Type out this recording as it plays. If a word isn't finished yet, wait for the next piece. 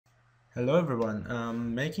Hello everyone,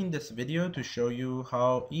 I'm making this video to show you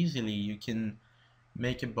how easily you can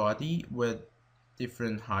make a body with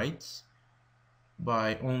different heights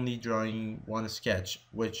by only drawing one sketch,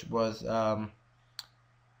 which was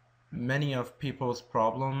many of people's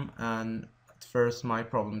problem and at first my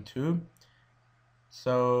problem too.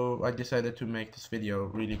 So I decided to make this video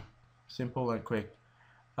really simple and quick.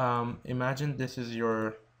 Imagine this is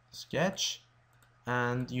your sketch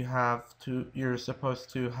and you're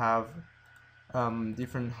supposed to have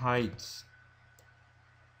different heights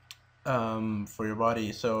for your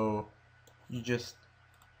body. So you just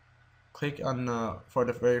click on for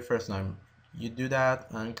the very first time you do that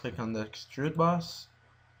and click on the extrude boss,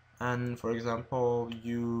 and for example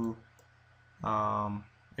you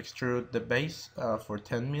extrude the base for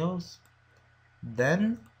 10 mils.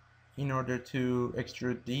 Then in order to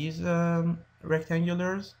extrude these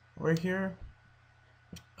rectangulars over here,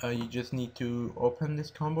 you just need to open this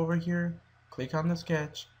comb over here, click on the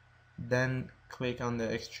sketch, then click on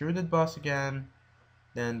the extruded boss again.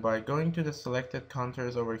 Then by going to the selected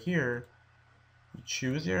contours over here, you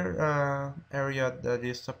choose your area that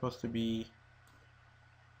is supposed to be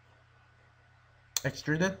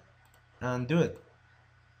extruded and do it.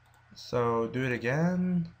 So do it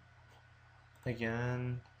again,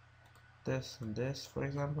 this and this, for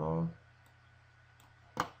example.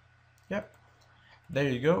 Yep, there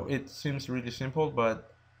you go. It seems really simple,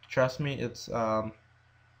 but trust me, it's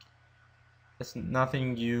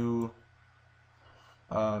nothing you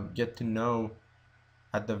get to know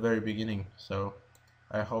at the very beginning. So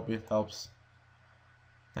I hope it helps.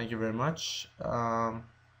 Thank you very much.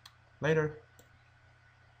 Later.